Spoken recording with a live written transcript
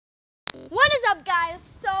up, guys?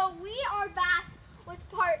 So we are back with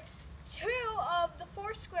part 2 of the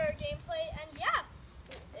Foursquare gameplay, and yeah,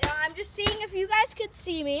 I'm just seeing if you guys could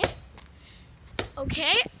see me.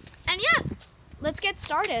 Okay, and yeah, let's get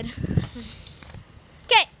started.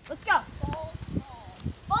 Okay, let's go. Ball small.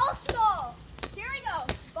 Ball small. Here we go.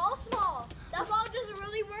 Ball small. That ball doesn't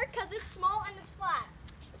really work because it's small and it's flat.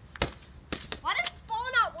 Why does ball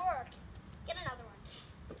not work? Get another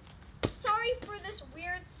one. Sorry for this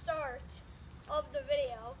weird start of the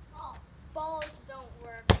video. Oh, Balls don't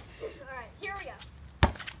work. Alright, here we go.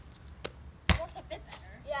 works a bit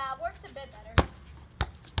better. Yeah, it works a bit better.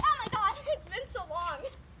 Oh my god, it's been so long.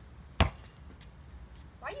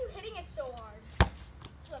 Why are you hitting it so hard?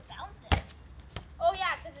 So it bounces. Oh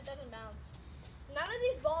yeah, because it doesn't bounce. None of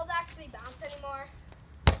these balls actually bounce anymore.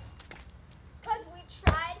 Because we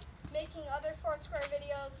tried making other Foursquare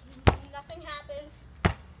videos, nothing happened.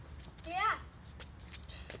 So yeah.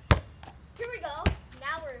 Here we go.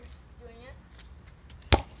 Now we're doing it.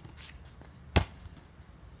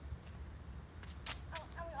 Oh,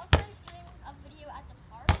 are we also doing a video at the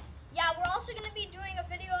park? Yeah, we're also going to be doing a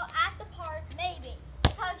video at the park. Maybe.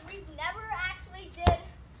 Because we've never actually did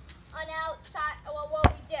an outside, well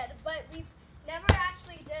we did, but we've never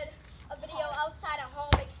actually did a video outside at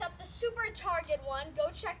home except the Super Target one. Go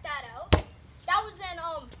check that out. That was in,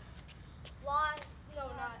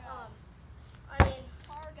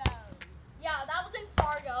 Fargo. yeah, that was in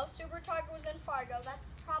Fargo. Super Target was in Fargo.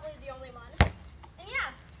 That's probably the only one. And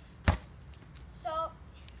yeah, so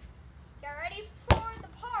get ready for the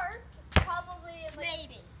park. Probably in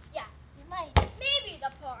Maybe. Yeah, maybe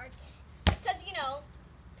the park. Because, you know,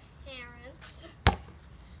 parents.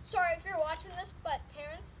 Sorry if you're watching this, but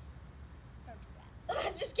parents. Don't do that.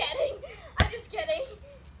 I'm just kidding. I'm just kidding.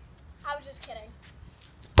 I was just kidding.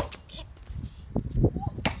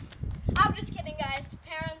 I'm just kidding, guys.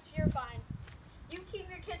 Parents, you're fine. You keep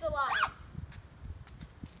your kids alive.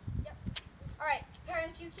 Yep. All right,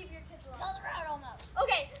 parents, you keep your kids alive. Tell the route almost.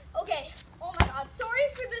 Okay. Oh my God. Sorry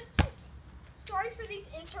for this. Sorry for these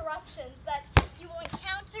interruptions that you will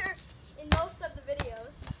encounter in most of the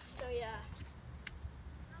videos. So yeah.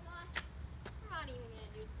 We're not even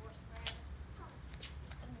gonna do Foursquare.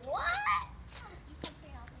 What? Let's do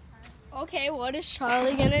something else in front of you. Okay, what is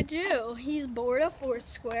Charlie gonna do? He's bored of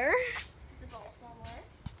Foursquare. Does the ball still work?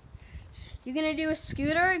 You gonna do a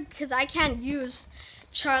scooter? Because I can't use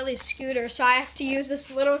Charlie's scooter, so I have to use this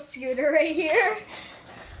little scooter right here.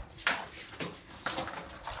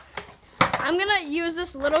 I'm gonna use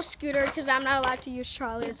this little scooter because I'm not allowed to use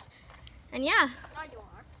Charlie's. And yeah. No, you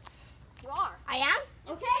are. You are. I am?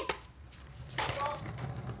 Okay. Well,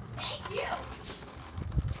 thank you.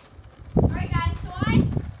 Alright guys, so I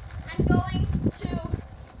am going to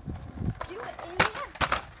do it in the air.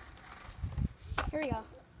 Here we go.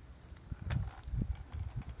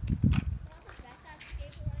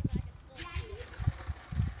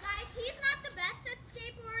 Guys, he's not the best at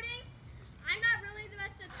skateboarding. I'm not really the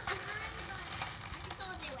best at scootering, but I can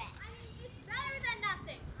still do it. I mean, it's better than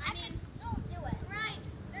nothing. I mean, Still do it. right,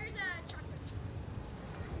 there's a chocolate.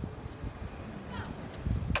 Go.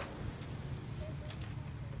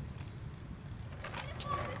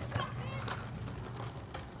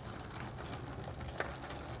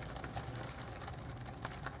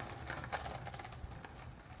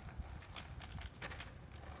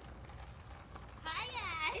 Hi,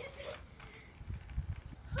 guys.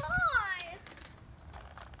 Hi.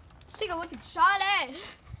 Let's take a look at Charlie.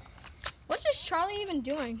 What is Charlie even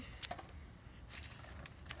doing?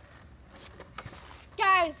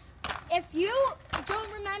 Guys, if you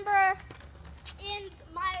don't remember in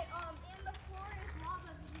my in the floor is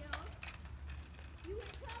lava video, you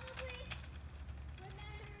would probably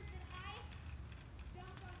remember that I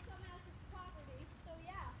jumped on someone else's property. So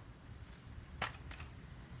yeah.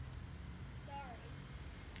 Sorry.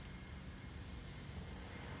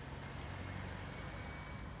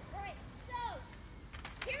 Alright, so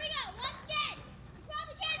here we go, once again. You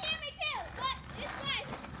probably can't hear me too, but it's fine.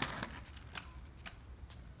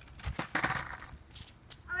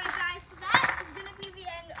 Alright guys, so that is gonna be the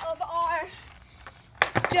end of our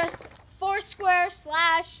just Foursquare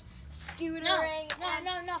 / scootering.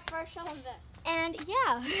 No. First show him this. And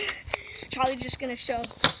yeah. Charlie's just gonna show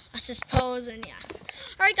us his pose and yeah.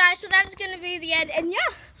 Alright guys, so that is gonna be the end. And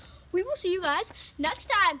yeah, we will see you guys next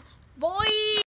time. Bye.